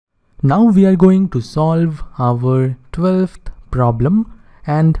Now we are going to solve our 12th problem,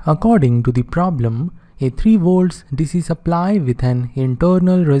 and according to the problem, a 3 volts DC supply with an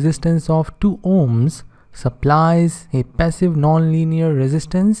internal resistance of 2 ohms supplies a passive nonlinear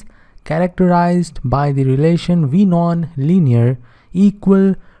resistance characterized by the relation V nonlinear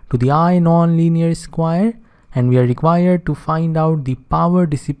equal to the I nonlinear square, and we are required to find out the power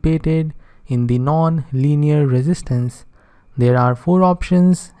dissipated in the nonlinear resistance. There are 4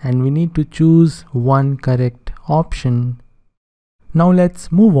 options and we need to choose one correct option. Now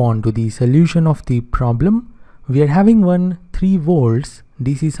let's move on to the solution of the problem. We are having one 3 volts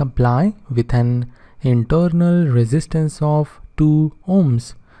DC supply with an internal resistance of 2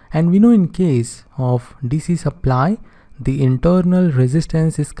 ohms, and we know in case of DC supply the internal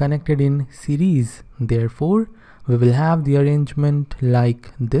resistance is connected in series. Therefore we will have the arrangement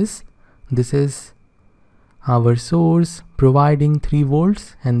like this. This is our source providing 3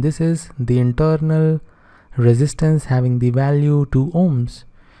 volts and this is the internal resistance having the value 2 ohms,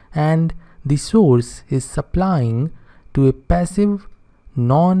 and the source is supplying to a passive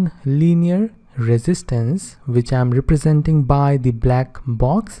non-linear resistance which I am representing by the black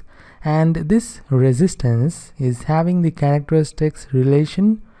box, and this resistance is having the characteristics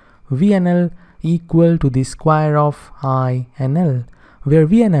relation VNL equal to the square of INL, where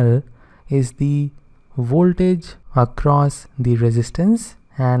VNL is the voltage across the resistance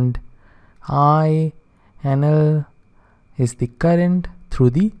and INL is the current through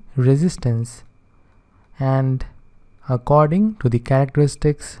the resistance. And according to the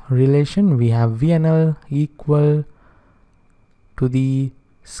characteristics relation, we have VNL equal to the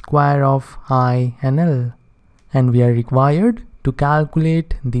square of INL, and we are required to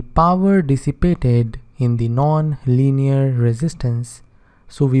calculate the power dissipated in the non-linear resistance.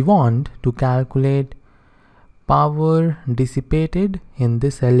 So we want to calculate power dissipated in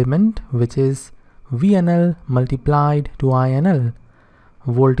this element, which is VNL multiplied to INL,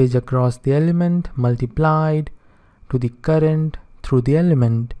 voltage across the element multiplied to the current through the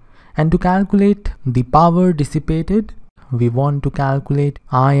element. And to calculate the power dissipated, we want to calculate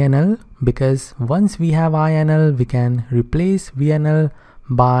INL, because once we have INL, we can replace VNL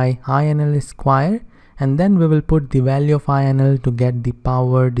by INL square, and then we will put the value of INL to get the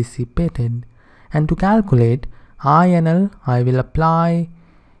power dissipated. And to calculate INL, I will apply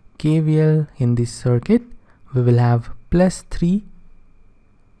KVL in this circuit. We will have plus 3,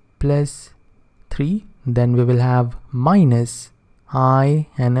 then we will have minus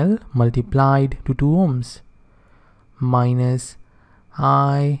INL multiplied to 2 ohms, minus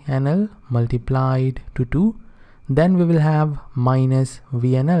INL multiplied to 2, then we will have minus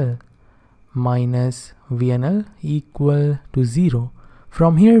VNL equal to 0.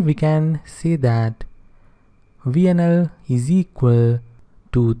 From here we can say that VNL is equal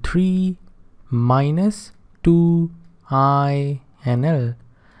to 3 minus 2 INL,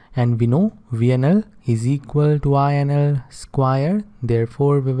 and we know VNL is equal to INL square.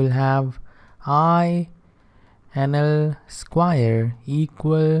 Therefore we will have INL square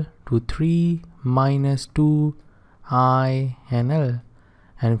equal to 3 minus 2 INL,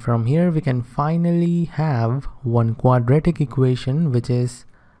 and from here we can finally have one quadratic equation, which is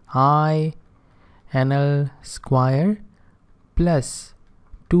INL square plus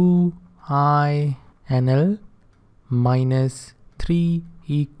 2 INL minus 3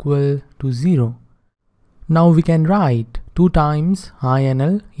 equal to 0. Now we can write 2 times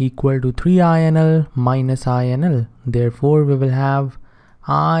INL equal to 3 INL minus INL. Therefore we will have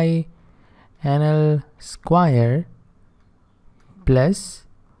INL square plus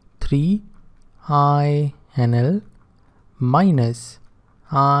 3 INL minus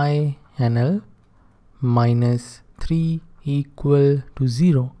INL minus 3 equal to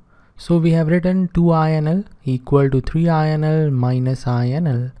 0. So we have written 2 INL equal to 3 INL minus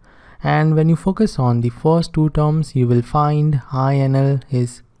INL, and when you focus on the first 2 terms, you will find INL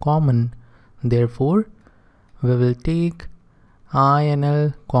is common. Therefore we will take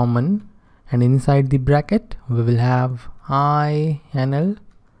INL common, and inside the bracket we will have INL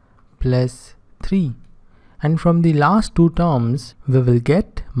plus 3, and from the last 2 terms we will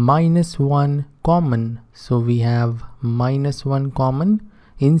get minus 1 common. So we have minus 1 common.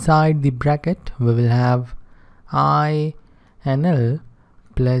 Inside the bracket we will have INL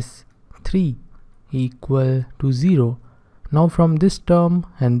plus 3 equal to 0. Now from this term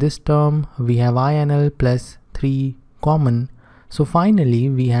and this term we have INL plus 3 common. So finally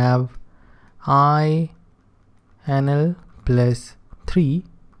we have INL plus 3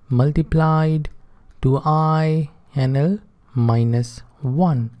 multiplied to INL minus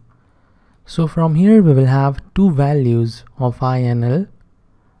 1. So from here we will have 2 values of INL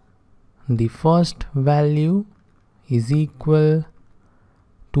the first value is equal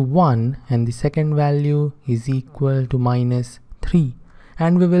to 1 and the second value is equal to -3,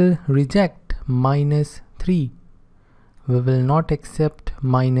 and we will reject -3. We will not accept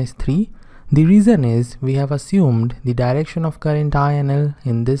 -3. The reason is we have assumed the direction of current INL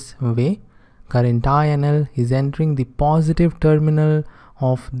in this way. Current INL is entering the positive terminal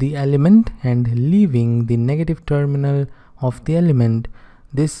of the element and leaving the negative terminal of the element.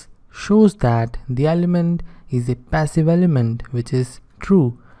 This shows that the element is a passive element, which is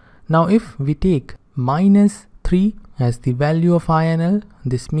true. Now if we take -3 as the value of INL,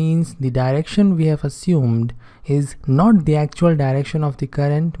 this means the direction we have assumed is not the actual direction of the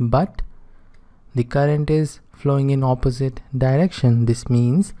current, but the current is flowing in opposite direction. This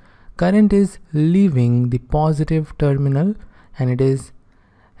means current is leaving the positive terminal and it is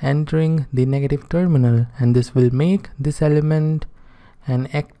entering the negative terminal, and this will make this element an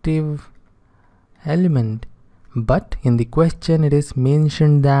active element. But in the question it is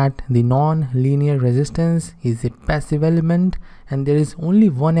mentioned that the non-linear resistance is a passive element and there is only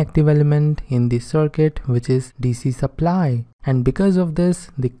one active element in the circuit, which is DC supply, and because of this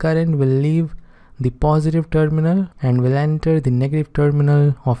the current will leave the positive terminal and will enter the negative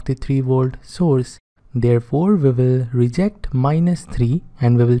terminal of the 3-volt source. Therefore we will reject -3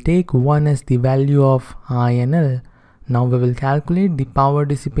 and we will take 1 as the value of INL. Now we will calculate the power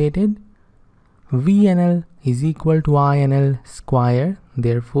dissipated. VNL is equal to INL square.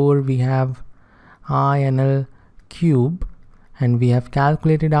 Therefore we have INL cube and we have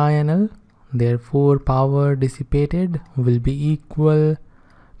calculated INL. Therefore power dissipated will be equal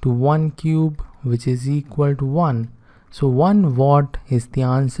to 1 cube, which is equal to 1. So 1 watt is the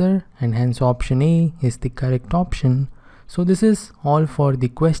answer, and hence option A is the correct option. So this is all for the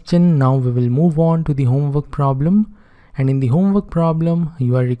question. Now we will move on to the homework problem, and in the homework problem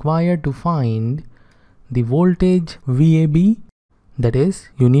you are required to find the voltage VAB. That is,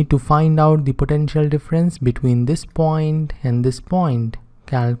 you need to find out the potential difference between this point and this point.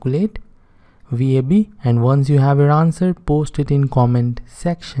 Calculate VAB, and once you have your answer, post it in comment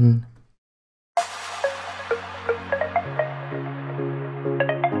section.